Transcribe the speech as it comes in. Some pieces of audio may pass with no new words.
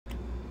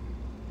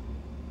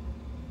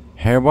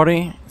Hey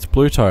everybody, it's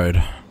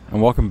BlueToad,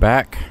 and welcome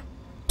back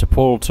to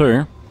Portal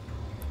 2.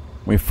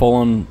 We've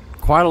fallen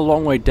quite a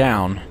long way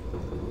down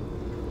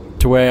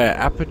to where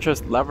Aperture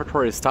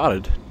Laboratory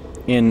started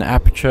in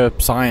Aperture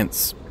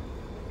Science.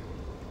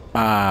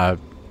 Well,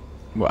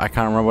 I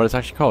can't remember what it's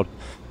actually called.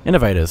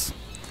 Innovators.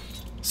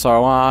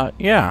 So,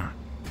 yeah.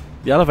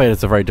 The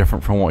elevators are very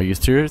different from what we're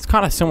used to. It's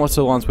kind of similar to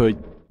the ones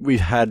we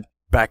had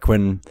back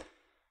when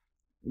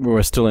we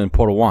were still in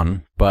Portal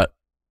 1, but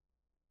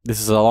this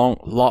is a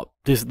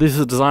this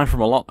is designed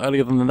from a lot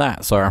earlier than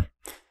that, so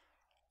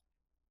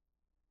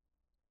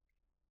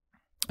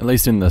at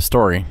least in the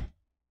story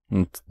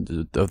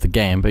of the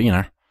game, but you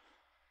know,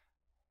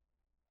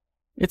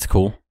 it's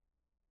cool.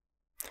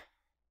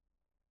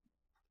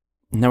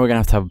 Now we're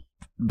gonna have to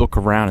look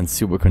around and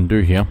see what we can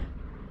do here.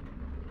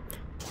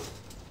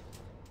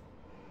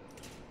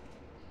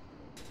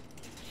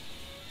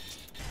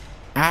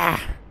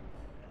 Ah!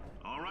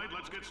 Alright,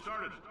 let's get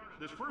started.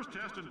 This first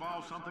test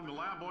involves something the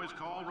lab boys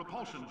call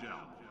repulsion gel.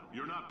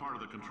 You're not part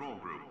of the control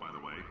group, by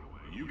the way.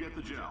 You get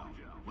the gel.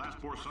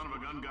 Last poor son of a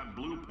gun got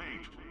blue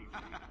paint.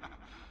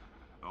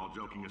 All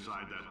joking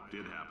aside, that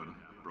did happen.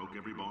 Broke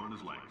every bone in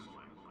his legs.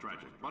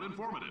 Tragic, but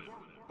informative.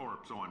 Or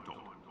so I'm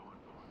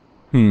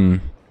told.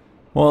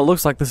 Well, it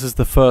looks like this is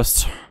the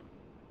first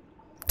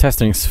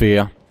testing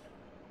sphere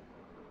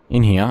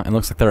in here, and it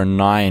looks like there are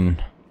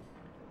 9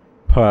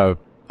 per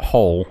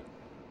hole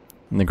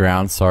in the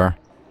ground, so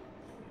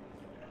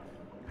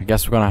I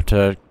guess we're gonna have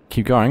to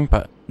keep going.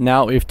 But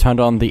now we've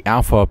turned on the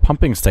alpha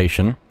pumping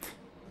station,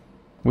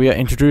 we are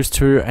introduced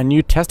to a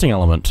new testing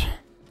element.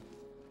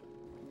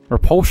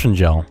 Repulsion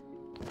gel.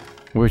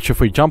 Which if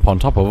we jump on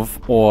top of,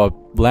 or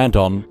land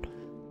on...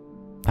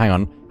 Hang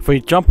on. If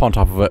we jump on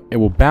top of it, it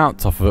will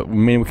bounce off of it,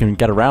 meaning we can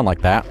get around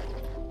like that.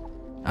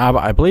 But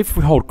I believe if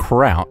we hold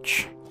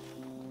crouch,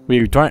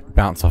 we don't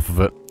bounce off of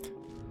it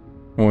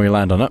when we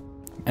land on it.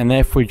 And then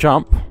if we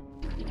jump,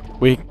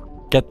 we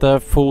get the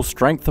full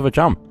strength of a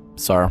jump.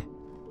 So,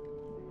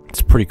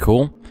 it's pretty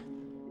cool.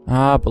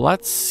 But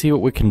let's see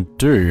what we can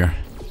do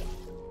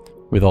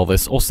with all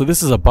this. Also,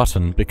 this is a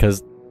button,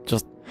 because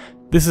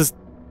this is...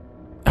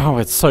 Oh,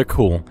 it's so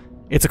cool.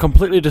 It's a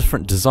completely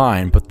different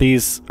design, but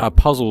these are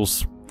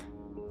puzzles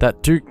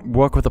that do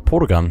work with a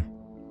portal gun.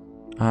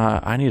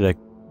 I need a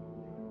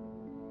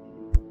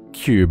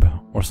cube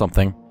or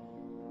something.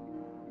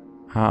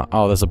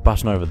 Oh, there's a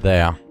button over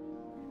there.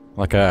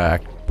 Like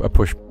a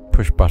push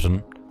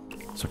button.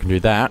 So I can do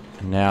that.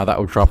 Now that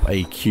will drop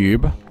a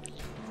cube.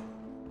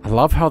 I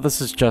love how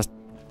this is just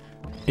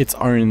its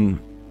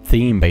own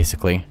theme,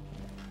 basically.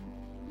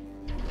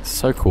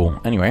 So cool.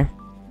 Anyway,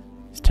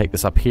 let's take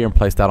this up here and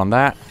place that on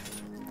that.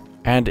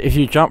 And if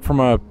you jump from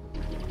a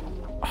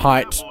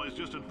height... The boys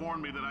just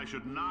informed me that I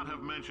should not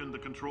have mentioned the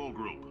control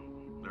group.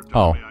 They're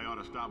telling me I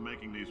ought to stop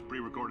making these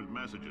pre-recorded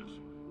messages.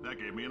 That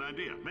gave me an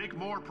idea. Make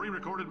more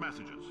pre-recorded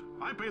messages.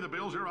 I pay the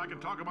bills here, I can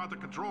talk about the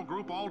control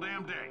group all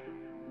damn day.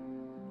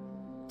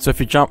 So if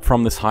you jump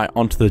from this height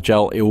onto the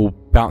gel, it will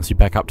bounce you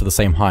back up to the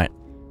same height.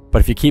 But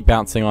if you keep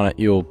bouncing on it,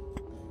 you'll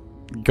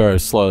go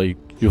slowly,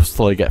 you'll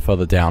slowly get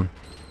further down.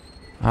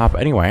 But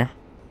anyway,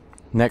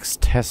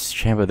 next test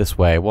chamber this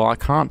way. Well, I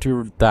can't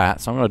do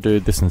that, so I'm going to do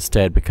this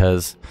instead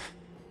because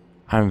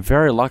I'm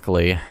very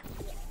luckily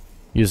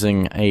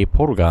using a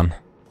portal gun.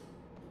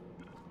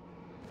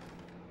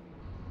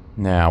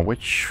 Now,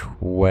 which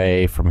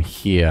way from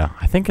here?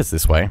 I think it's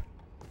this way.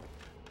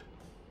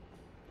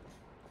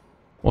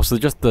 Also,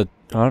 just the...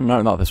 Oh,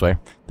 no, not this way.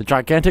 The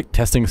gigantic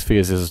testing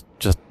spheres is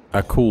just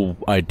a cool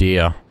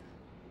idea.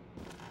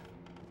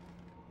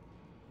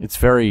 It's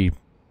very...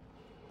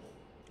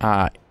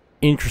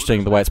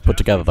 interesting the way it's put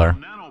together, though.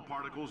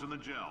 Nanoparticles in the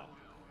gel.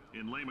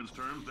 In layman's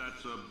terms,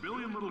 that's a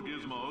billion little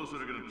gizmos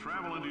that are going to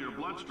travel into your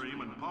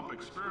bloodstream and pump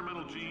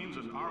experimental genes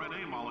and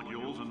RNA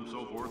molecules and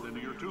so forth into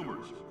your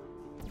tumors.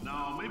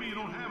 Now, maybe you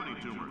don't have any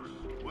tumors.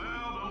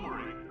 Well, don't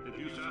worry. If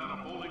you sat on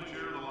a folding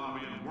chair in the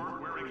lobby and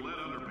weren't wearing lead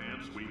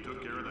underpants, we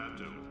took care of that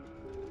too.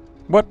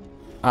 What?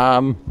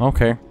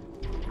 Okay.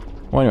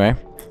 Well, anyway,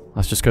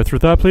 let's just go through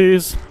that,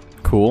 please.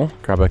 Cool.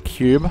 Grab a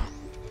cube.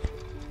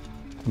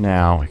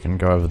 Now, we can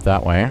go over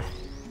that way.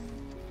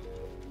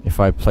 If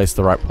I place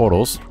the right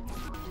portals.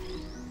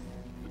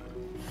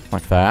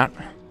 Like that.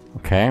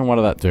 Okay, and what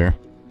did that do?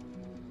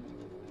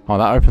 Oh,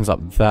 that opens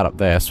up that up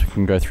there, so we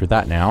can go through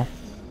that now.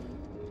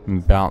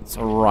 And bounce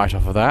right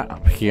off of that,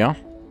 up here.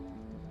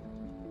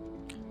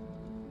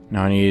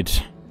 Now I need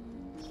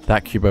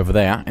that cube over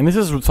there. And this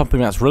is something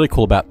that's really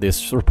cool about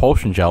this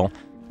repulsion gel,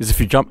 is if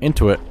you jump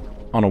into it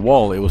on a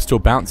wall, it will still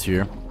bounce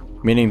you.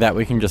 Meaning that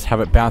we can just have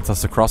it bounce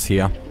us across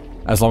here,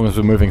 as long as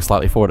we're moving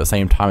slightly forward at the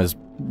same time as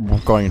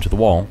going into the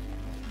wall.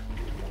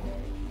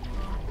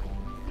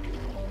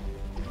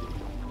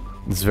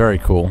 It's very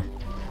cool.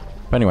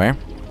 But anyway,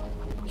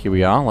 here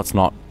we are. Let's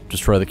not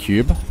destroy the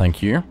cube.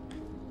 Thank you.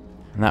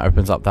 And that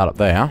opens up that up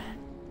there.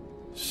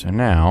 So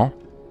now,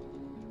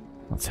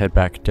 let's head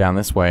back down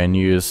this way and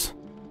use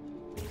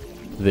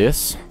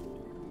this.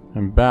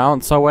 And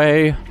bounce our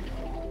way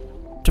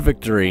to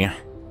victory.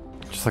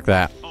 Just like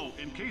that. Oh,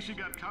 in case you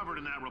got covered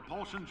in that repulsion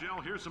repulsion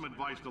gel, here's some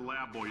advice the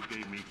lab boys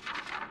gave me.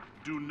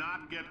 Do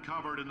not get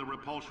covered in the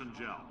repulsion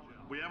gel.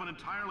 We haven't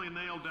entirely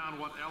nailed down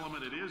what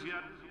element it is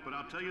yet, but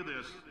I'll tell you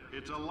this,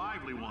 it's a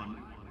lively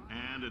one,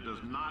 and it does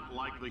not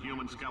like the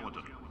human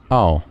skeleton.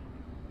 Oh.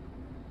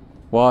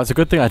 Well, it's a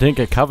good thing I didn't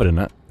get covered in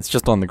it. It's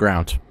just on the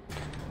ground.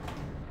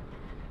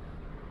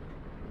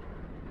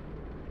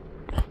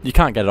 You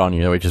can't get it on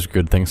you, which is a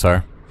good thing,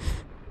 so.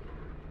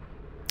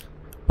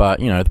 But,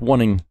 you know, the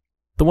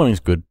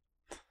warning's good.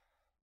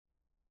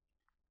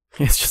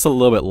 It's just a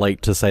little bit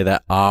late to say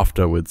that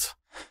afterwards.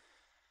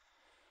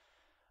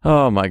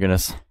 Oh my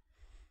goodness.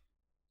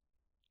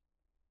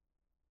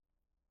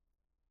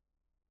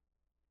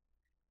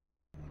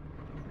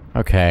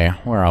 Okay,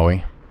 where are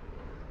we?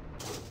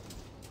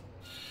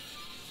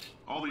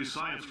 All these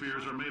science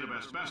spheres are made of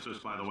asbestos,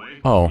 by the way.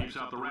 Oh. Keeps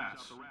out the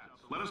rats.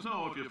 Let us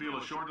know if you feel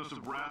a shortness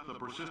of breath, a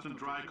persistent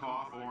dry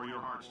cough, or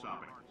your heart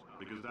stopping,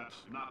 because that's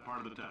not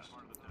part of the test.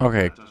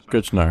 Okay,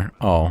 good to know.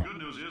 Oh. The good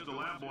news is the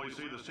lab boys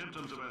say the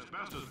symptoms of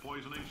asbestos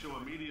poisoning show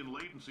a median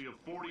latency of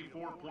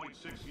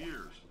 44.6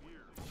 years.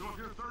 So if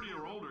you're 30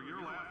 or older,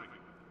 you're laughing.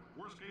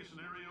 Worst case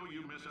scenario,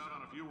 you miss out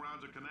on a few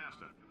rounds of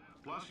canasta.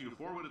 Plus, you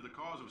forwarded the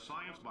cause of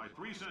science by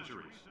 3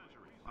 centuries.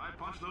 I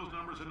punch those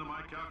numbers into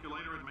my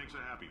calculator, it makes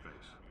a happy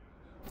face.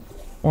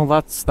 Well,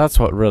 that's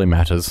what really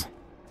matters,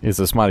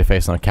 is a smiley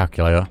face on a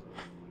calculator.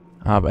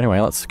 But anyway,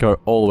 let's go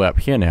all the way up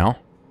here now.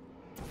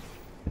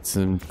 It's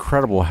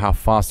incredible how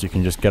fast you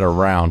can just get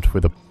around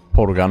with a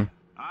portal gun.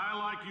 I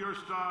like your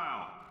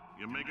style.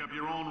 You make up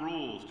your own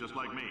rules, just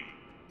like me.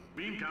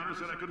 Bean counter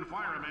said I couldn't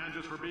fire a man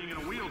just for being in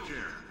a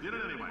wheelchair. Did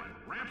it anyway.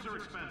 Ramps are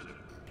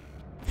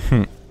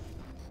expensive.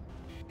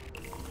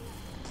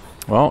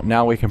 Well,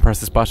 now we can press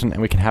this button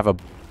and we can have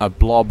a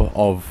blob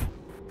of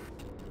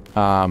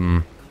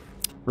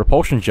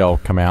repulsion gel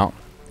come out,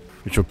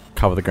 which will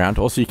cover the ground.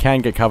 Also, you can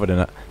get covered in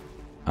it,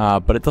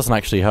 but it doesn't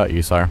actually hurt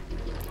you, so,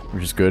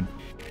 which is good.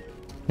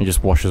 It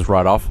just washes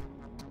right off.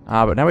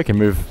 But now we can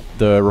move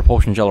the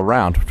repulsion gel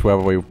around to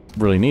wherever we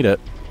really need it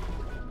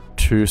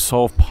to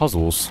solve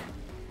puzzles.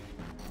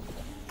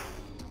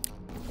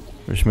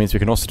 Which means we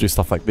can also do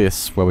stuff like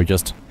this, where we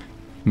just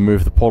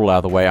move the portal out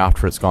of the way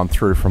after it's gone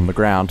through from the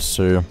ground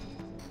to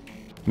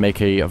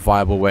make a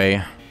viable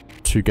way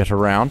to get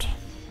around.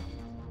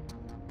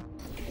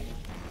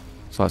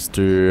 So let's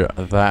do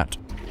that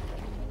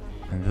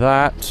and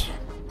that.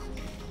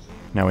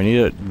 Now we need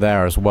it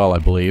there as well, I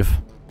believe.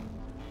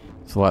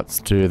 So let's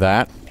do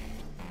that.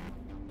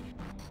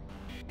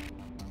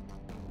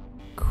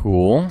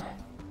 Cool.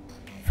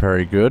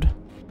 Very good.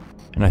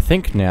 And I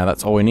think now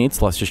that's all we need,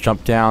 so let's just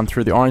jump down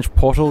through the orange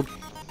portal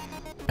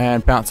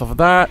and bounce off of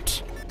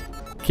that.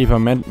 Keep our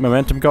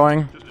momentum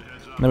going.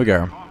 There we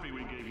go. Coffee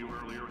we gave you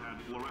earlier had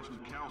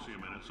fluorescent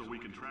calcium in it so we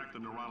can track the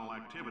neuronal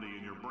activity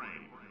in your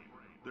brain.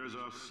 There's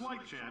a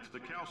slight chance the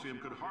calcium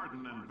could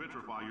harden and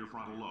vitrify your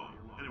frontal lobe.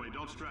 Anyway,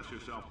 don't stress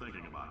yourself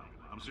thinking about it.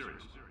 I'm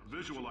serious.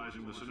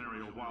 Visualizing the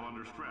scenario while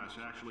under stress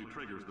actually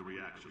triggers the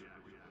reaction.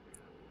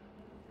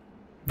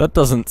 That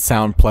doesn't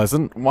sound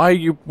pleasant. Why are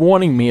you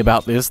warning me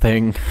about this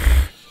thing?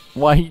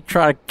 Why are you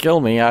trying to kill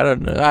me? I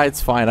don't know.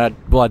 It's fine.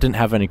 Well, I didn't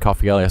have any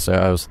coffee earlier,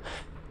 so it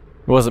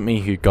wasn't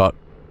me who got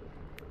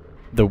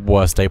the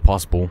worst day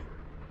possible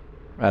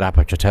at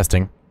aperture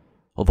testing.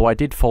 Although I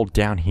did fall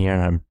down here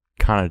and I'm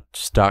kind of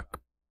stuck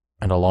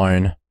and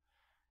alone.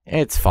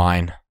 It's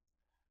fine.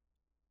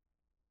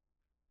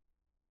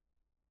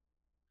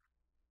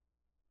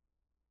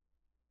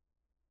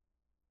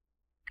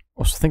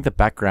 Also, I think the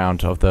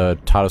background of the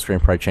title screen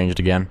probably changed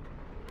again.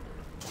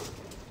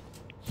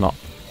 Not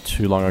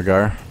too long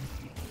ago.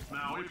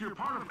 Now, if you're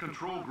part of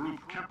control group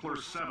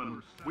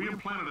Kepler-7, we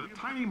implanted a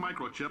tiny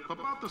microchip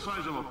about the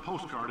size of a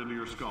postcard into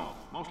your skull.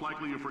 Most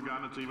likely you've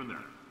forgotten it's even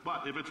there.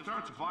 But if it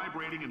starts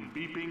vibrating and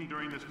beeping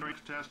during this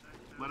next test,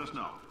 let us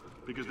know.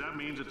 Because that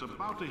means it's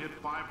about to hit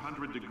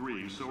 500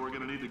 degrees, so we're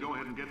going to need to go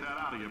ahead and get that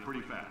out of you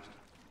pretty fast.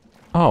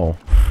 Oh.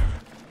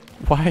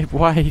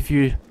 Why have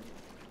you...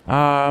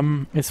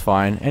 it's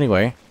fine.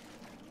 Anyway,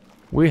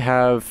 we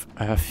have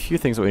a few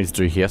things that we need to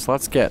do here, so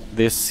let's get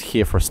this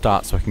here for a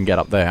start so I can get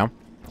up there.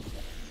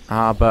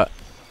 But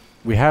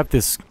we have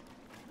this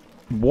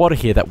water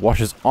here that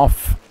washes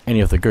off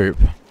any of the goop,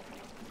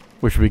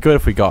 which would be good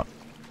if we got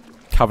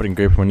covered in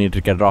goop and we needed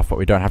to get it off, but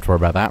we don't have to worry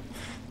about that.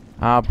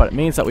 But it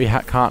means that we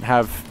can't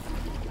have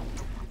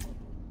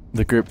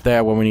the goop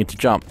there when we need to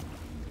jump,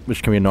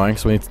 which can be annoying,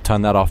 so we need to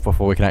turn that off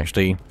before we can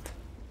actually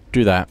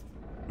do that.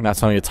 And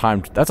that's only a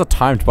timed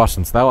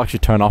button, so that'll actually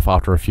turn off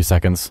after a few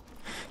seconds.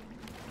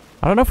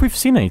 I don't know if we've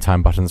seen any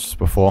time buttons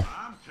before.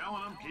 I'm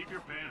telling them, keep your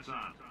pants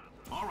on.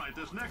 Alright,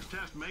 this next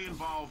test may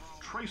involve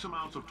trace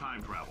amounts of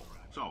time travel.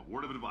 So,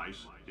 word of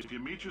advice, if you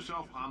meet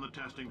yourself on the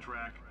testing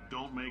track,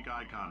 don't make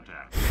eye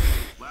contact.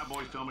 Lab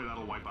boys tell me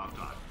that'll wipe out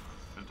time.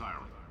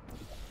 Entirely.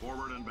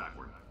 Forward and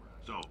backward.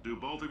 So, do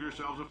both of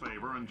yourselves a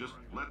favor and just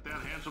let that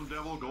handsome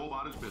devil go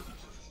about his business.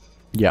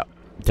 Yeah,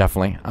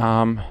 definitely.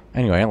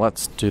 Anyway,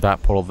 let's do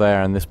that portal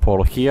there and this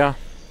portal here.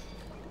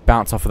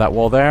 Bounce off of that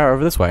wall there,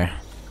 over this way.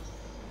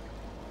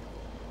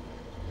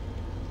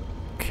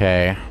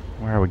 Okay,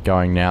 Where are we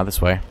going now? This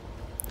way.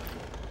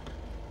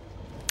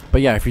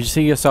 But yeah, if you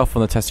see yourself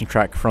on the testing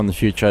track from the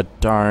future,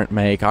 don't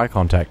make eye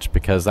contact,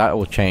 because that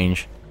will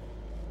change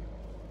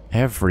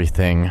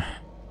everything.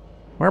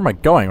 Where am I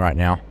going right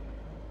now?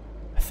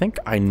 I think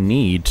I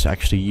need to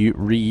actually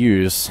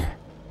reuse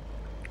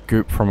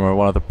goop from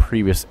one of the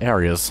previous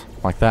areas,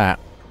 like that.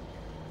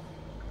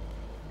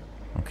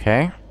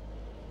 Okay.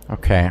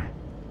 Okay.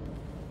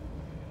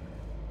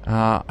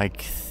 I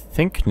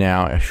think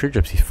now I should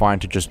just be fine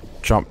to just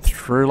jump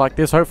through like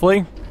this,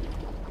 hopefully.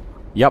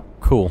 Yep,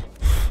 cool.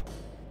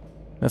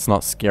 That's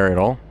not scary at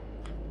all.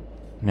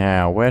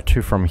 Now, where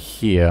to from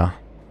here?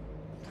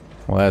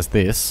 Well, there's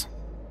this.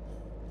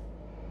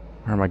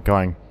 Where am I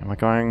going? Am I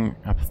going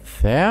up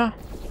there?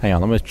 Hang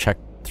on, let me check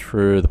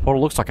through the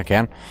portal. Looks like I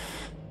can.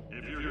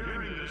 If you're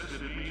hearing this,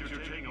 it means you're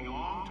taking a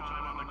long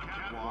time on the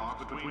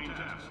catwalk between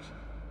tests.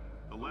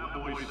 The lab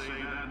boys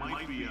say that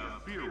might be a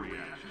fear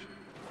reaction.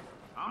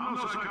 I'm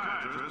no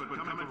psychiatrist, but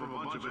coming from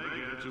a bunch of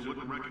eggheads who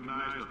wouldn't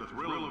recognize the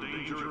thrill of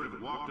danger if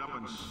it walked up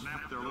and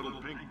snapped their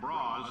little pink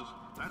bras,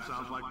 that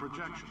sounds like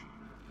projection.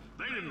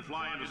 They didn't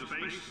fly into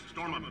space,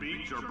 storm a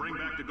beach, or bring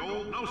back the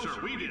gold. No, sir,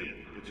 we did.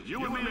 It's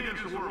you and me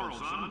against the world,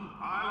 son.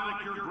 I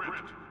like your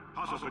grit.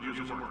 Hustle could use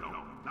some work, though.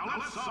 Now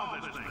let's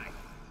solve this thing.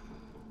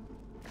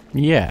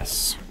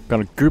 Yes.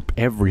 Gonna group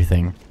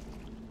everything.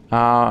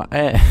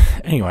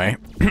 Anyway.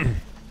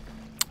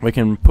 We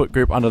can put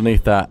group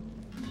underneath that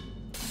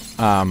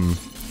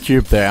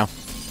cube there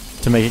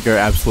to make it go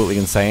absolutely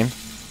insane.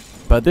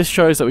 But this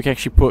shows that we can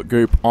actually put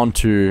group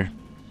onto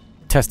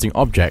testing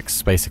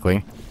objects,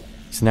 basically.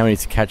 So now we need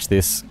to catch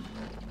this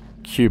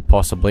cube,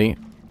 possibly,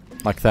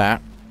 like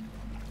that.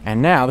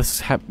 And now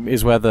this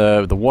is where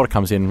the water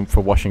comes in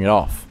for washing it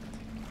off.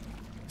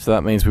 So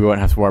that means we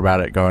won't have to worry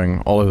about it going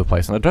all over the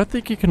place. And I don't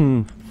think you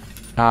can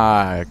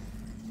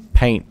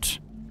paint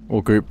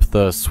or group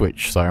the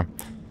switch, so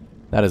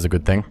that is a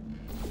good thing.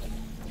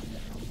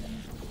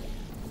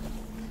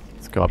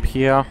 Let's go up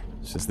here.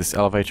 Since this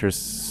elevator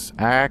is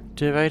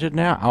activated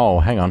now.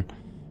 Oh, hang on.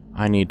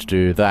 I need to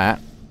do that.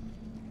 A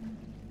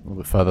little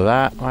bit further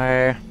that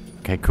way.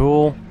 Okay,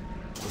 cool.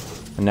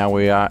 And now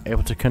we are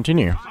able to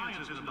continue.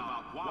 Science isn't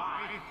about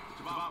why,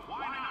 it's about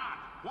why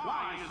not.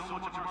 Why is so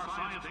much of our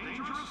science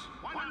dangerous?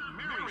 Why not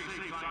Mary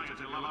save science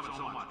and love it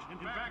so much? In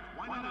fact,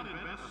 why not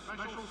invent a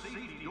special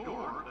safety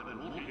door that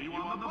will keep you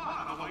on the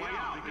butt on the way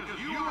out? Because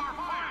you are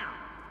fired!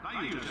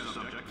 Now you test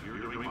subject, you're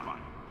doing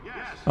fine.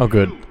 Yes. Oh,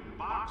 good.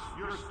 Box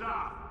your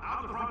stuff.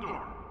 Out the front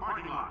door.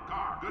 Parking lot.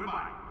 Car.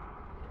 Goodbye.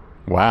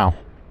 Wow.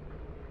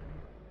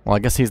 Well, I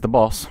guess he's the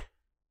boss.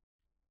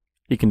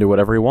 He can do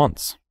whatever he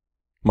wants.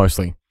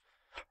 Mostly.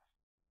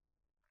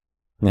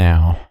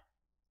 Now,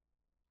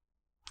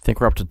 I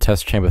think we're up to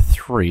test chamber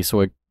 3, so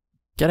we're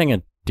getting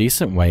a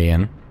decent way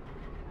in.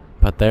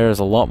 But there's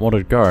a lot more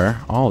to go.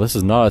 Oh, this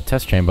is not a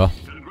test chamber.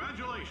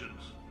 Congratulations.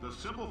 The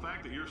simple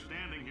fact that you're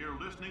standing here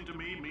listening to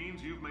me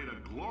means you've made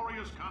a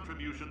glorious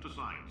contribution to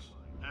science.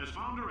 As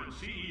founder and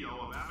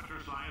CEO of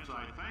Aperture Science,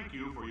 I thank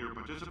you for your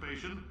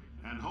participation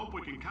and hope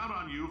we can count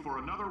on you for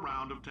another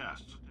round of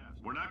tests.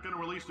 We're not going to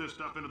release this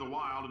stuff into the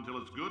wild until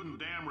it's good and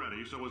damn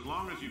ready, so as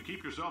long as you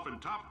keep yourself in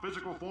top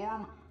physical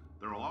form,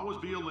 there will always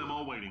be a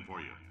limo waiting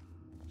for you.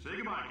 Say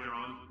goodbye,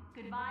 Carolyn.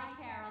 Goodbye,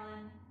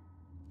 Carolyn.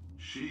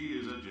 She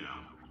is a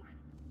gem.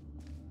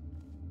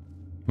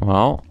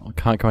 Well, I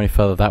can't go any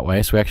further that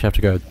way, so we actually have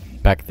to go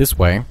back this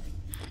way.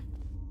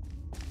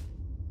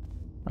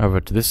 Over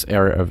to this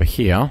area over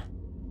here.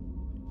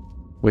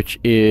 Which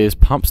is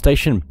Pump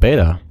Station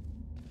Beta.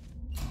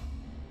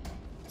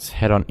 Let's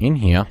head on in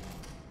here.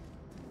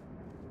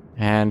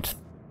 And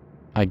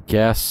I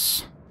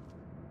guess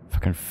if I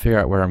can figure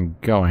out where I'm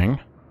going.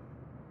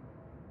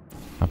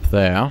 Up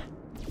there.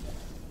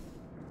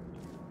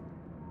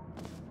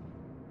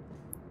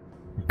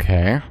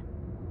 Okay.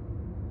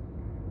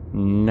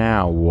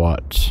 Now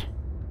what?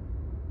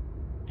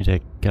 Need to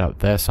get up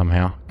there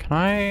somehow. Can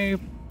I?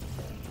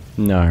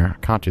 No, I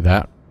can't do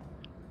that.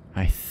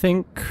 I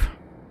think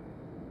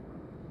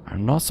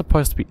I'm not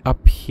supposed to be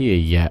up here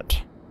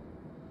yet.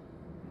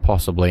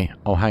 Possibly.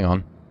 Oh, hang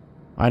on.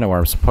 I know where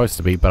I'm supposed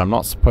to be, but I'm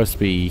not supposed to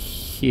be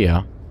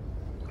here.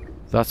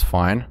 That's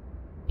fine.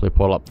 Blue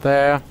portal up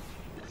there.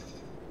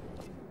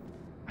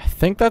 I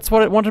think that's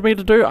what it wanted me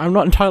to do. I'm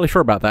not entirely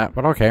sure about that,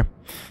 but okay.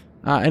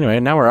 Anyway,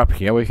 now we're up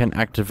here. We can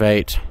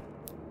activate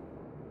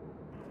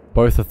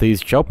both of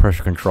these gel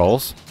pressure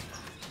controls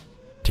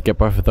to get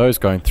both of those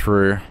going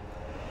through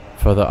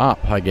further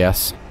up, I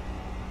guess.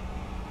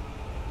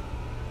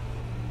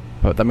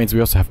 But that means we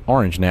also have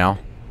orange now.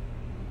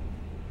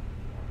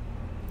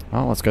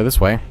 Well, let's go this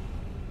way.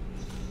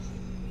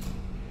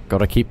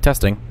 Gotta keep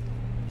testing.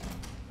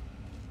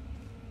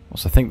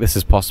 Also, I think this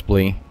is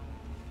possibly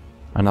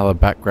another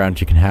background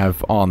you can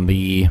have on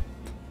the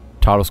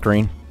title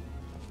screen.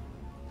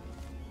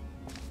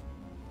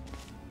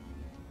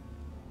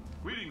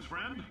 Greetings,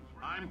 friend.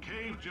 I'm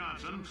Cave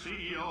Johnson,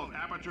 CEO of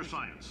Aperture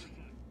Science.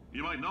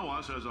 You might know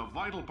us as a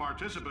vital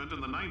participant in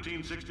the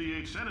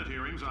 1968 Senate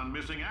hearings on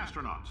missing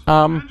astronauts.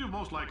 And you've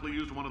most likely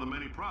used one of the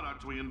many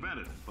products we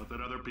invented, but that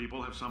other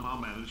people have somehow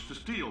managed to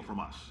steal from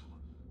us.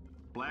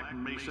 Black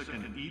Mesa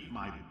can eat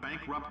my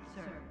bankrupt...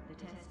 Sir, the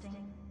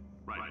testing?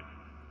 Right.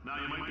 Now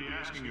you might be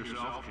asking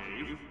yourself,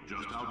 Cave,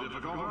 just how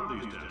difficult are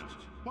these tests?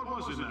 What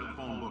was in that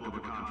phone book of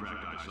a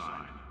contract I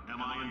signed? Am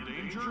I in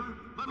danger?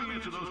 Let me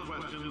answer those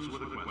questions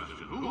with a question.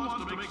 Who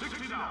wants to make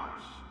 $60?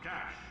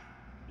 Cash.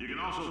 You can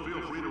also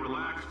feel free to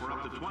relax for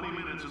up to 20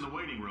 minutes in the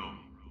waiting room,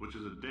 which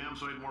is a damn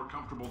sight more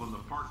comfortable than the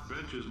park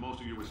benches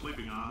most of you were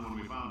sleeping on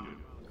when we found you.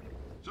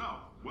 So,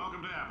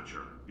 welcome to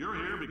Aperture. You're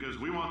here because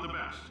we want the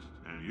best,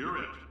 and you're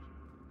it.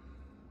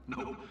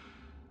 Nope.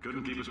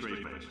 Couldn't keep a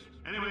straight face.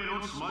 Anyway,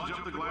 don't smudge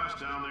up the glass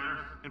down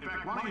there. In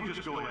fact, why don't you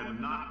just go ahead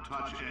and not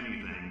touch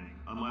anything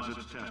unless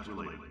it's test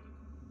related?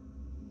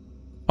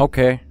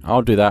 Okay,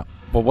 I'll do that.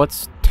 But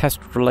what's test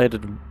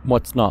related and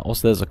what's not?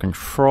 Also, there's a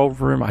control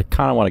room. I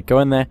kind of want to go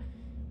in there.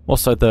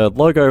 Also, the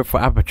logo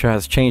for Aperture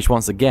has changed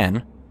once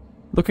again.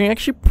 Looking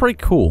actually pretty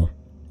cool.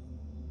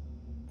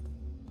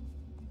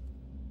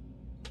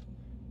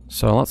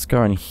 So let's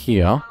go in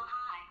here.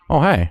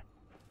 Oh, hey.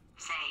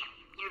 Say,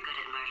 you're good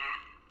at murder.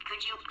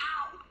 Could you,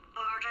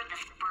 murder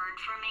this bird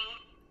for me?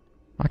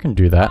 I can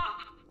do that.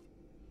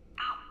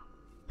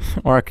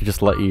 Or I could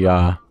just let you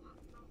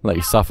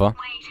suffer.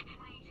 Wait,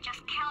 just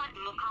kill it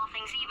and we'll call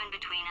things even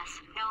between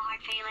us. No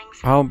hard feelings.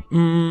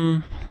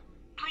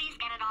 Please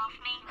get it off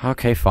me.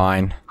 Okay,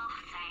 fine. Oh,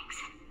 thanks.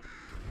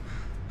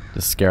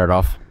 Just scare it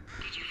off.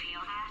 Did you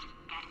feel that?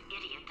 That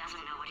idiot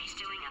doesn't know what he's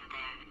doing up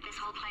there. This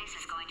whole place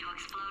is going to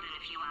explode in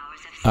a few hours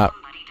if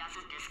somebody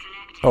doesn't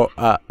disconnect him.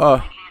 I can't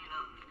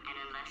move. And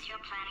unless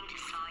you're planning to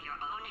saw your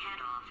own head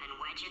off and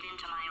wedge it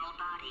into my old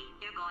body,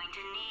 you're going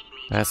to need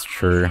me. That's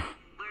true.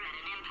 We're at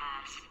an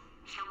impasse.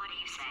 So what do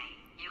you say?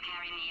 You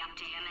carry me up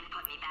to him and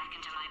put me back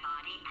into my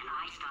body, and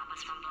I stop us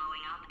from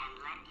blowing up and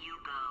let you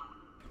go.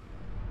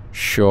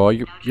 Sure,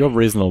 you're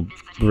reasonable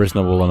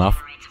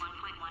enough. Generates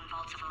 1.1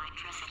 volts of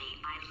electricity.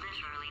 I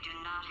literally do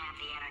not have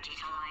the energy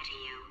to lie to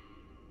you.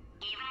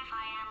 Even if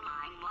I am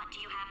lying, what do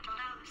you have to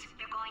lose?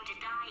 You're going to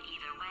die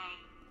either way.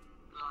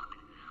 Look,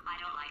 I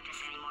don't like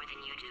this any more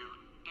than you do.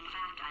 In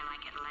fact, I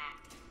like it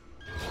less.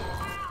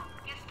 Ow!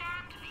 You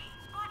stabbed me.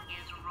 What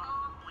is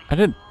wrong with I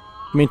didn't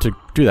mean to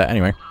do that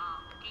anyway.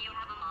 Do you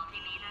have a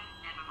multimeter?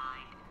 Never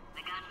mind.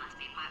 The gun must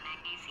be part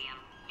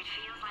magnesium. It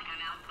feels like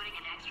I'm outputting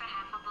an extra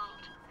half a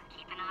volt.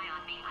 Keep an eye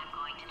on me. I'm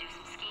going to do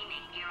some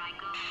scheming. Here I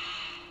go.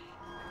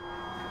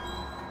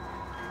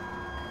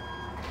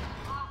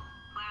 Whoa,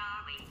 where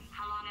are we?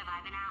 How long have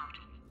I been out?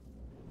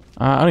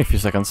 Only a few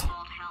seconds.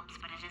 Volt helps,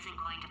 but it isn't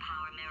going to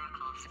power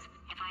miracles.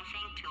 If I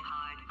think too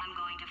hard, I'm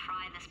going to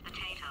fry this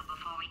potato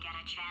before we get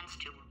a chance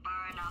to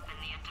burn up in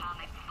the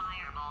atomic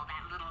fireball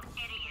that little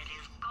idiot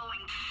is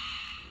going.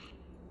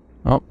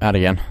 Oh, out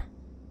again.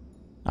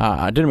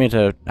 I didn't mean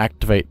to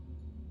activate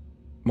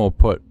or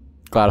put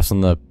Gladys on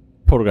the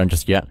portal gun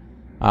just yet,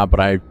 but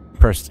I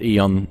pressed E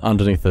on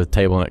underneath the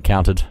table and it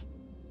counted.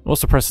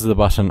 Also presses the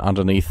button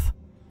underneath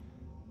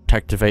to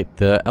activate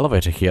the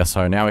elevator here,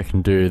 so now we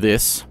can do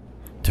this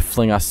to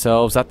fling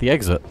ourselves at the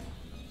exit.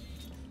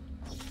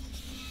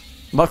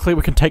 Luckily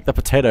we can take the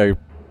potato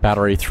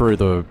battery through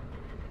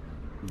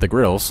the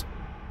grills.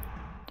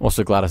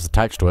 Also Gladys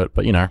attached to it,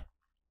 but you know.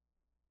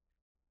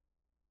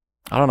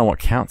 I don't know what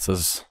counts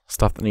as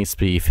stuff that needs to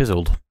be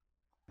fizzled.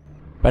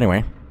 But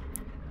anyway.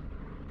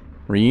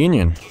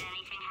 Reunion. Did anything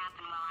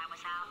happen while I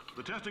was out?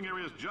 The testing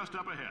area is just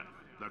up ahead.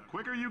 The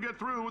quicker you get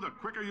through, the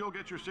quicker you'll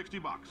get your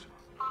 $60. Hold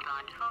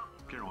on.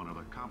 Carolyn, are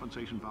the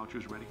compensation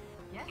vouchers ready?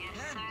 Yes,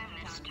 sir,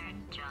 Mr.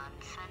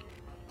 Johnson.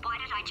 Why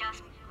did I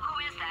just...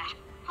 Who is that?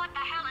 What the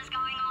hell is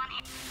going on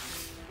here?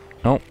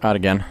 Oh, out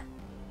again.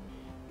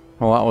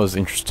 Well, that was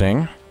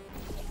interesting.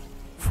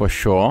 For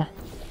sure.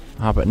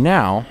 But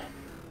now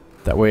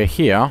that we're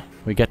here,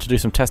 we get to do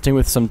some testing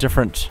with some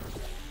different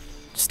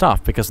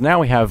stuff, because now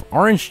we have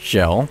orange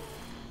gel.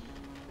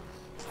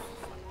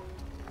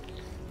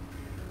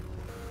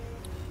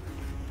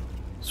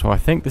 So I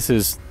think this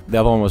is... The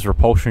other one was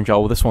repulsion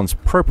gel, well, this one's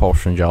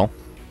propulsion gel,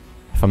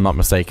 if I'm not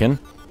mistaken.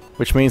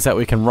 Which means that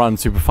we can run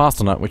super fast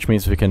on it, which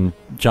means we can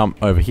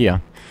jump over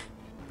here.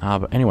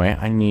 But anyway,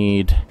 I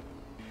need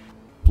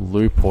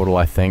blue portal,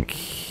 I think,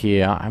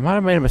 here. I might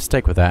have made a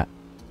mistake with that.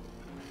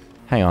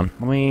 Hang on,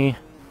 let me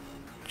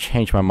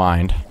change my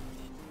mind.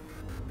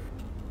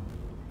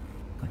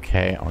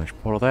 Okay, orange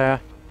portal there.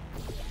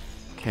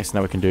 Okay, so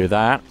now we can do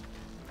that.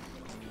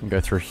 And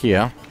go through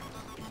here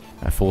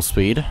at full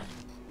speed.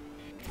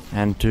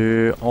 And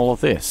do all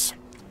of this.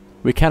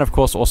 We can, of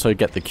course, also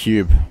get the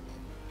cube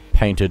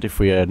painted if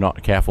we are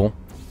not careful.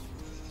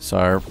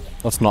 So,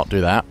 let's not do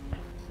that.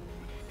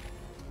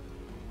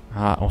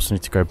 Also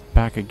need to go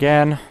back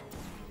again.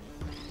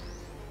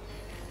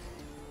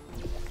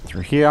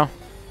 Through here.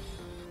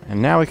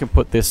 And now we can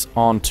put this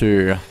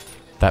onto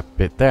that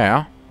bit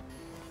there.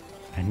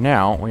 And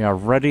now we are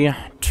ready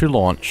to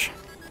launch.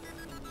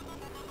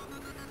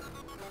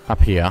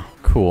 Up here.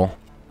 Cool.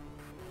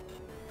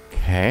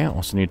 Okay,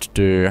 also need to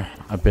do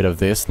a bit of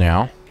this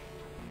now.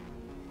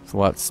 So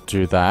let's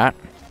do that.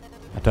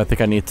 I don't think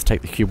I need to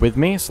take the cube with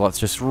me, so let's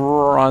just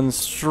run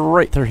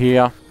straight through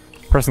here,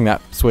 pressing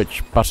that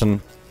switch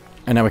button,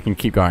 and now we can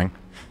keep going.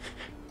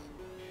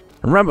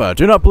 Remember,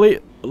 do not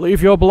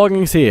leave your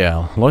belongings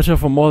here. Loiter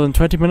for more than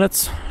 20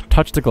 minutes.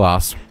 Touch the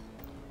glass.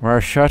 Wear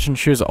a shirt and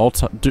shoes at all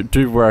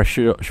do wear a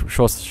short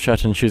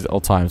shirt and shoes at all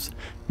times.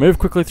 Move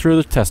quickly through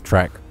the test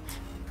track.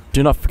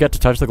 Do not forget to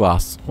touch the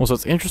glass. Also,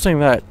 it's interesting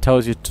that it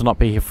tells you to not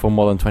be here for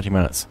more than 20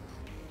 minutes.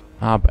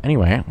 But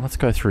anyway, let's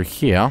go through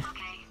here.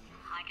 Okay,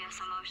 I guess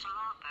emotional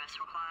outbursts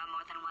require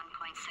more than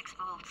 1.6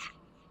 volts.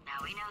 Now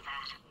we know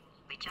that.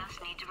 We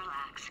just need to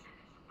relax.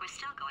 We're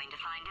still going to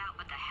find out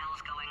what the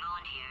hell's going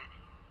on here,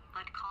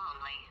 but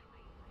calmly.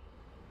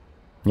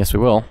 Yes, we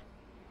will.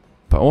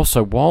 But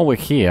also, while we're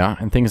here,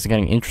 and things are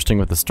getting interesting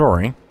with the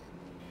story,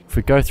 if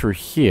we go through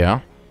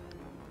here,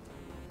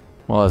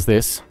 well, there's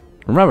this.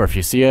 Remember, if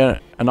you see an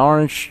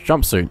orange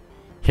jumpsuit,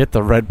 hit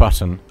the red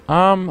button.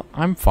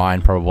 I'm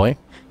fine, probably.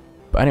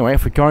 But anyway,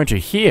 if we go into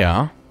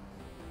here...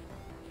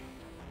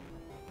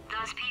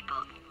 Those people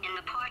in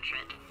the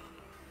portrait,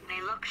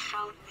 they look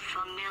so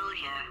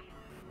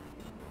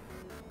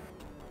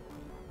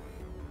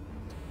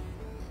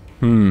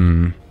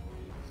familiar.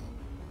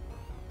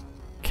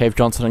 Cave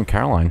Johnson and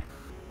Caroline.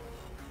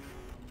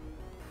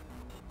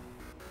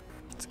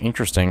 It's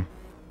interesting.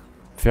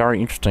 Very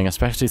interesting,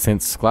 especially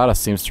since Gladys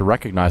seems to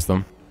recognize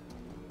them.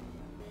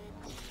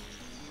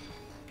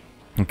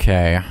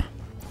 Okay.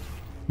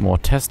 More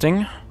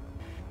testing.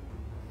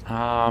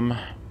 Well,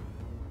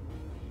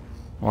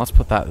 let's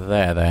put that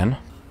there then.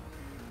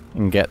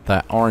 And get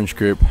that orange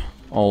group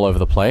all over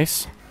the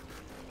place.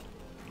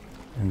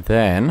 And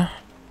then...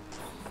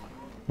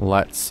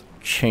 let's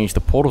change the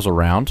portals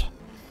around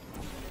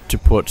to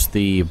put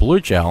the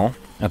blue gel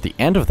at the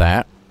end of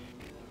that.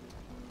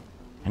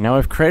 And now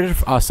we've created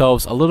for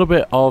ourselves a little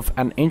bit of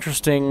an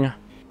interesting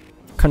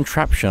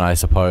contraption, I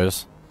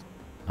suppose.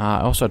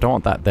 I also don't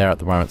want that there at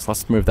the moment, so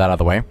let's move that out of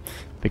the way.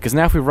 Because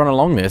now if we run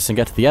along this and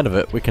get to the end of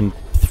it, we can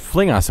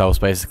fling ourselves,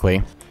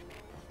 basically.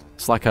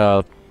 It's like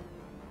a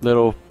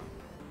little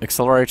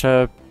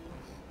accelerator.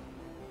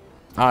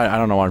 I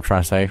don't know what I'm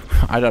trying to say.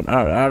 I don't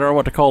know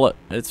what to call it.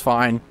 It's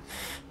fine.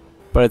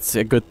 But it's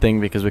a good thing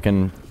because we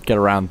can get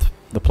around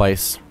the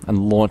place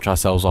and launch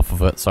ourselves off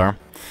of it, so...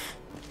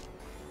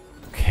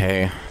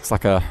 Okay, it's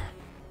like a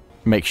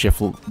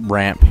makeshift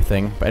ramp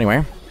thing. But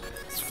anyway,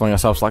 let's fling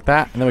ourselves like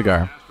that, and there we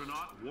go.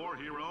 Astronaut, war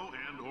hero,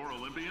 and/or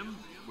Olympian.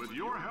 With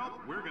your help,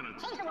 we're gonna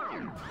take them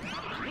out.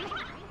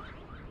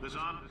 This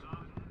on?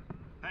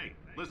 Hey,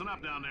 listen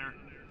up down there.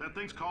 That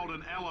thing's called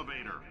an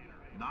elevator,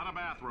 not a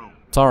bathroom.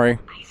 Sorry.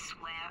 I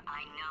swear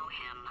I know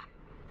him.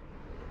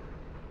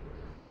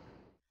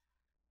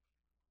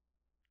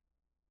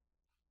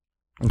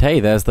 And hey,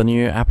 there's the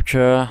new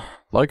Aperture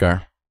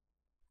logo.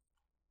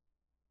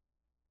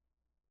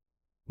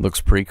 Looks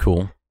pretty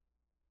cool.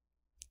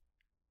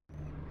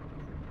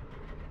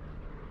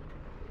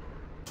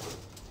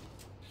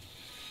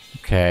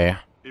 Okay.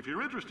 If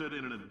you're interested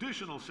in an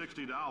additional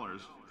 $60,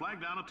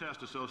 flag down a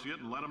test associate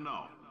and let them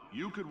know.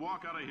 You could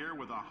walk out of here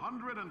with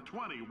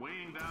 120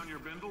 weighing down your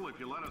bindle if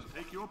you let us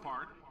take you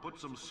apart, put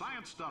some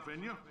science stuff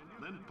in you,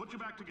 then put you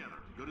back together.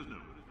 Good as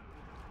new.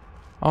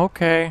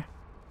 Okay.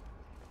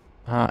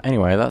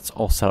 Anyway, that's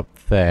all set up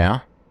there.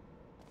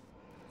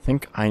 I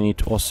think I need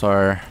to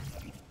also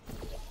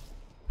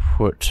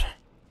put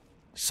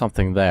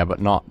something there, but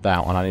not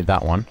that one. I need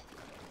that one.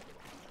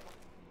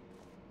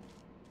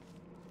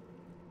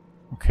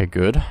 Okay,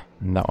 good.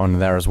 And that one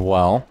there as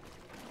well.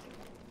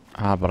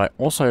 But I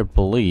also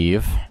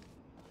believe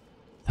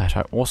that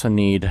I also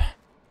need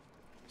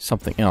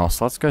something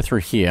else. Let's go through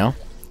here.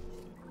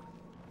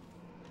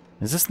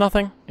 Is this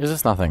nothing? Is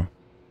this nothing?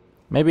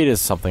 Maybe it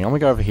is something. Let me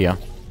go over here.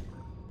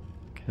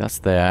 Okay, that's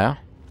there.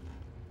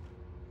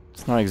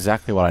 It's not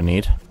exactly what I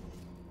need.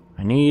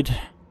 I need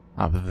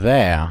up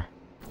there.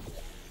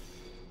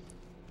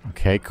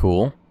 Okay,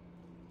 cool.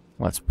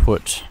 Let's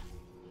put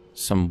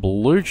some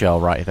blue gel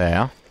right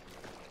there,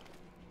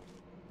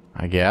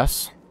 I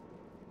guess.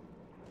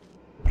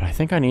 But I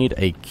think I need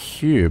a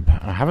cube.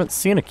 I haven't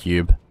seen a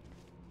cube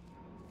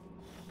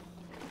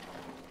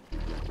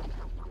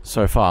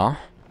so far.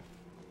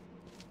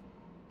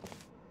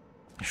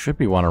 There should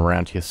be one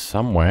around here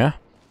somewhere.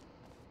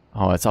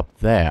 Oh, it's up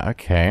there.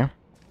 Okay.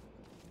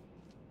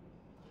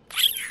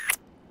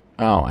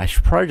 Oh, I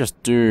should probably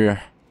just do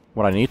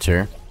what I need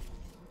to,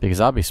 because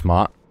that'd be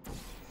smart.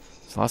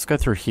 So let's go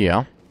through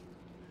here.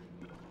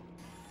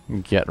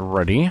 Get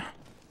ready.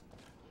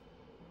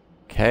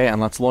 Okay,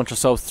 and let's launch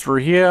ourselves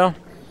through here.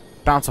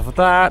 Bounce off of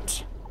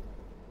that.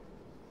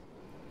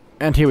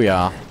 And here we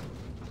are.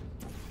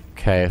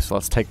 Okay, so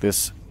let's take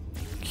this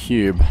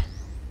cube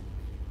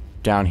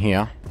down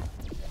here.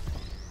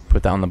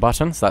 Put that on the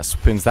button, so that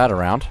spins that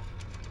around.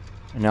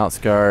 And now let's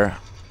go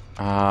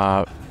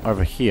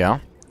over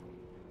here.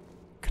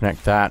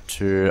 Connect that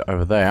to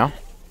over there.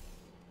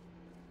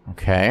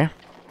 Okay.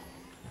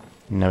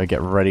 Now we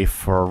get ready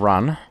for a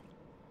run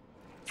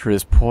through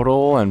this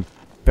portal and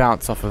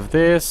bounce off of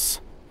this,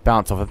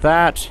 bounce off of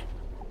that,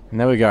 and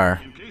there we go.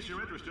 In case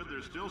you're interested,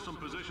 there's still some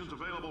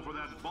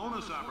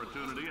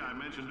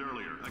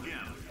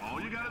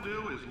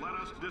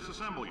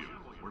disassemble you.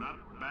 We're not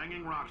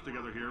banging rocks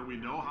together here. We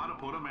know how to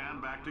put a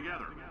man back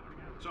together.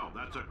 So,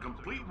 that's a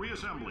complete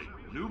reassembly.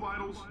 New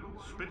vitals,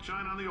 spit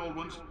shine on the old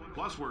ones,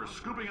 plus we're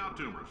scooping out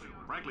tumors.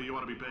 Frankly, you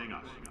ought to be paying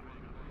us.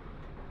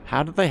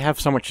 How do they have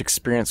so much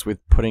experience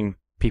with putting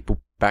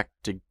people back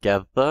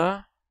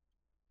together?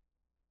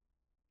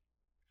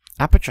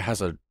 Aperture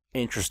has an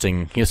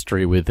interesting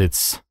history with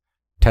its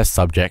test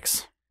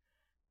subjects.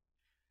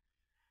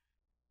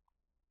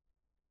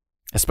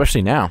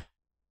 Especially now.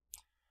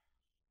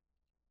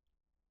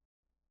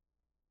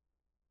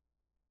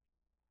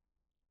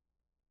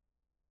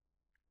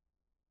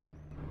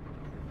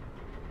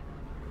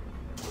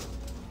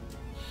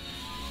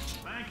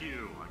 Thank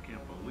you. I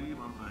can't believe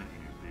I'm thanking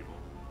these people.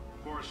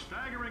 For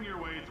staggering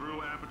your way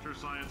through Aperture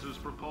Science's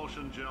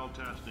propulsion gel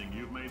testing,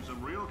 you've made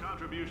some real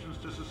contributions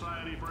to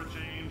society for a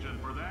change,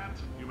 and for that,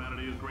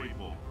 humanity is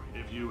grateful.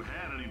 If you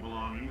had any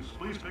belongings,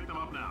 please pick them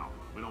up now.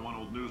 We don't want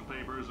old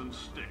newspapers and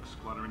sticks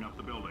cluttering up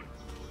the building.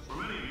 For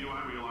many of you,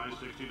 I realize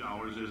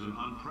 $60 is an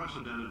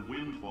unprecedented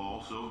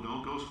windfall, so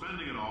don't go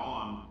spending it all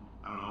on,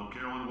 I don't know,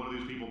 Carolyn, what do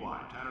these people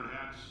buy? Tattered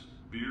hats?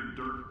 Beard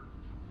dirt?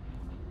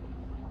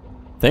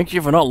 Thank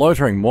you for not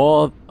loitering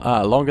more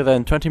longer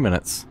than 20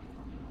 minutes.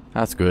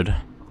 That's good.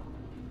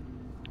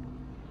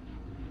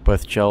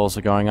 Both gels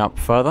are going up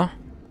further.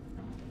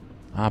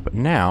 But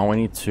now we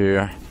need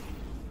to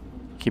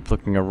keep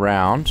looking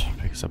around,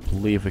 because I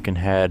believe we can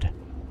head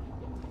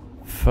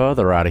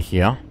further out of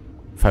here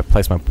if I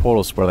place my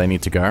portals where they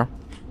need to go.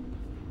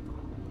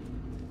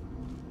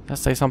 Did I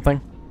say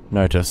something?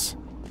 Notice.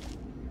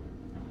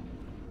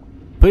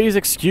 Please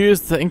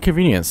excuse the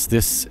inconvenience.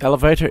 This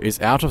elevator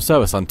is out of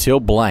service until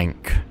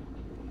blank.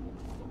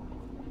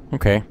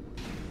 Okay.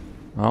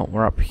 Well,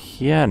 we're up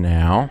here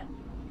now.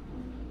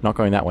 Not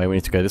going that way, we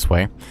need to go this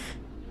way.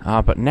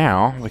 But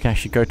now, we can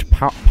actually go to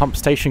Pump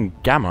Station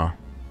Gamma.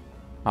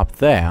 Up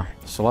there.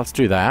 So let's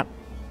do that.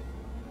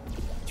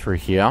 Through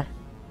here.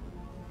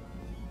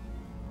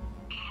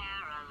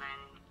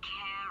 Carolyn,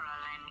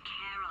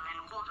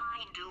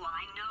 why do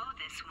I know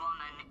this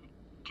woman?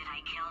 Did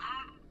I kill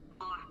her?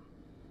 Or...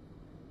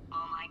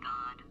 Oh my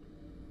god.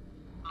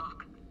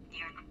 Look,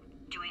 you're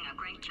doing a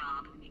great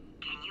job.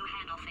 Can you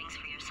handle things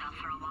for yourself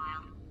for a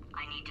while?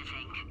 I need to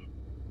think.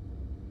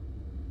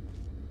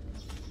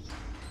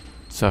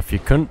 So if you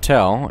couldn't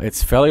tell,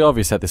 it's fairly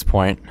obvious at this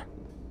point.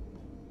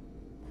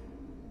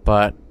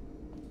 But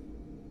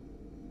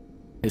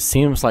it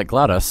seems like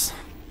Gladys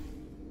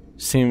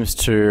seems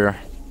to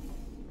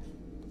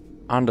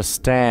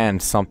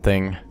understand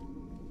something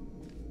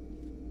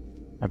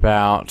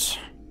about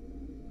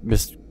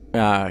Miss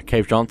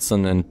Cave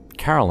Johnson and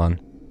Carolyn,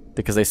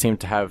 because they seem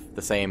to have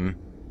the same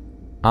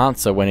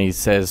answer when he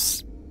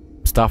says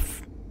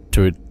stuff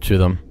to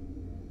them.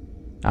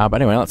 But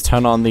anyway, let's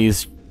turn on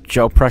these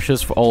gel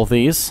pressures for all of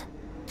these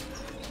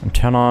and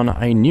turn on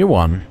a new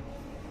one.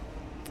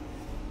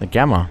 The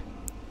Gamma.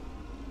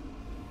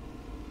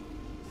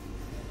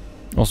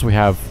 Also, we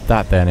have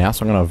that there now,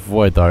 so I'm going to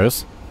avoid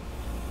those.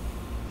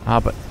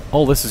 But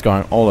all this is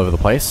going all over the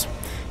place.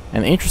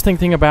 And the interesting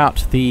thing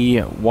about the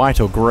white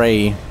or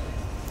grey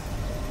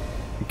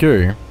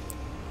goo,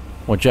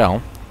 or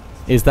gel,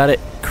 is that it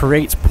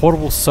creates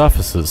portable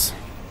surfaces.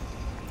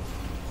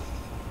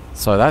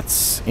 So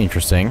that's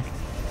interesting.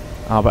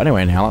 But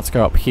anyway, now let's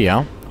go up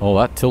here. Oh,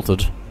 that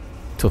tilted.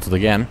 Tilted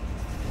again.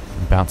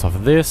 Bounce off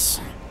of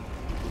this.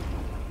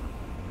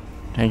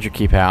 Danger,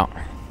 keep out.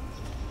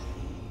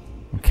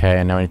 Okay,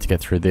 and now we need to get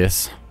through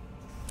this.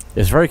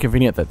 It's very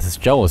convenient that this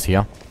gel is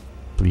here.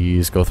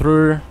 Please go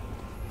through.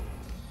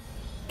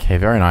 Okay,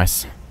 very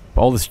nice.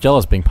 But all this gel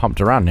is being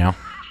pumped around now.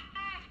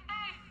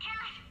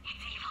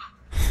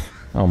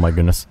 Oh my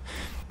goodness.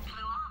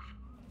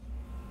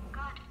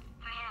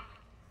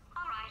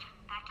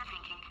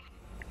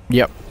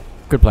 Yep,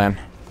 good plan.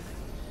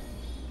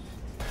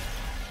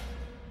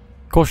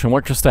 Caution,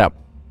 watch your step.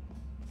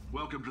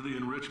 Welcome to the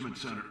Enrichment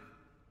Center.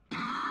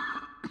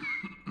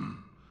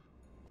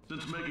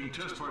 Since making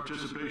test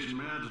participation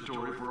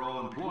mandatory for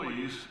all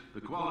employees,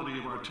 the quality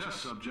of our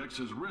test subjects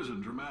has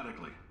risen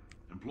dramatically.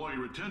 Employee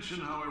retention,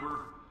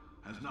 however,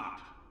 has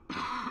not.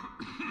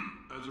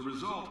 As a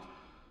result,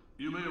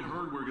 you may have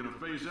heard we're going to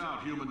phase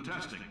out human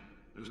testing.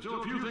 There's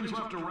still a few things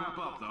left to wrap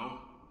up, though.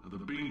 The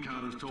bean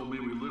counters told me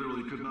we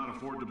literally could not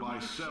afford to buy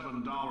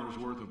 $7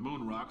 worth of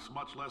moon rocks,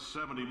 much less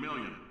 70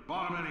 million.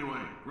 Bought them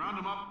anyway. Ground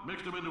them up,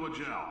 mixed them into a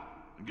gel.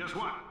 And guess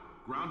what?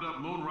 Ground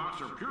up moon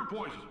rocks are pure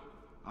poison.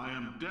 I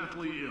am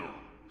deathly ill.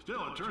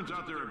 Still, it turns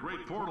out they're a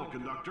great portal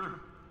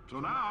conductor.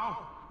 So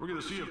now, we're going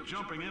to see if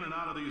jumping in and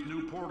out of these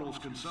new portals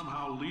can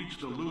somehow leach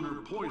the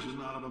lunar poison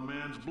out of a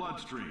man's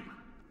bloodstream.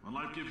 When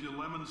life gives you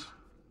lemons,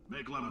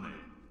 make lemonade.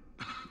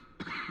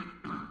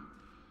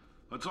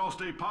 Let's all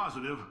stay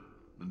positive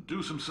and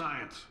do some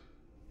science.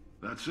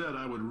 That said,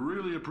 I would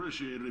really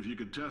appreciate it if you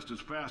could test as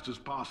fast as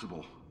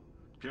possible.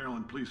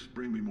 Carolyn, please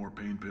bring me more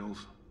pain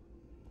pills.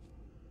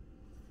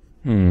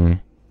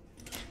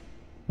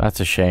 That's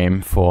a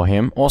shame for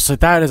him. Also,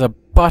 that is a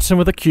button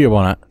with a cube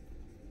on it.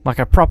 Like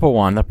a proper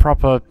one, the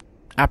proper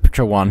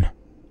Aperture one.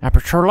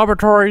 Aperture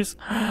Laboratories!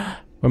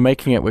 We're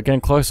making it. We're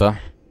getting closer.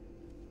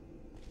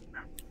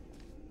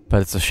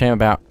 But it's a shame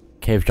about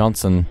Cave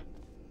Johnson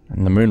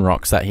and the moon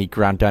rocks that he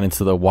ground down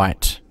into the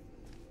white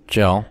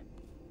gel.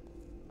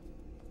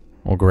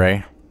 Or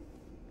grey.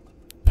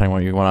 Depending on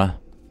what you want to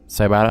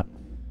say about it.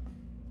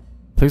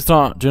 Please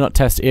do not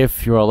test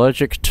if you're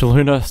allergic to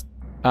lunar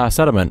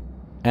sediment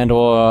and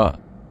or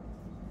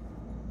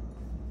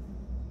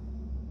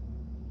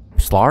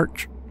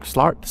slarch?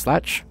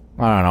 Slatch?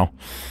 I don't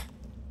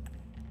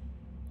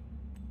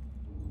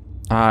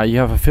know. You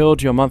have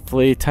fulfilled your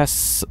monthly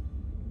tests,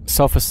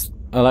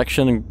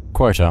 self-election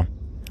quota.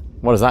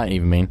 What does that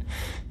even mean?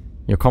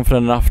 You're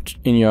confident enough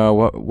in your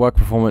work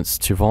performance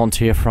to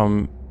volunteer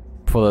from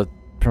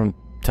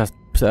test.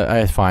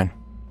 It's fine.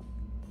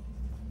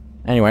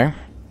 Anyway,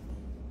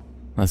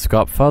 let's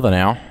go up further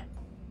now.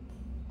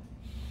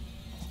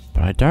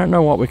 But I don't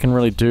know what we can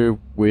really do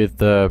with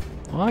the.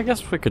 Well, I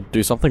guess we could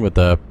do something with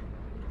the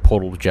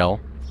portal gel.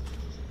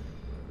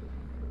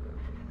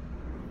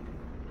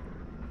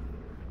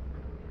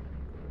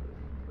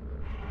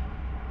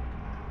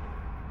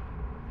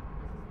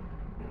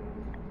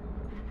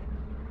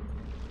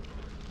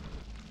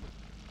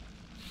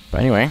 But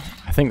anyway,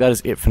 I think that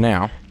is it for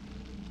now.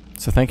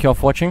 So thank you all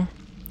for watching.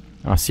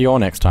 I'll see you all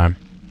next time.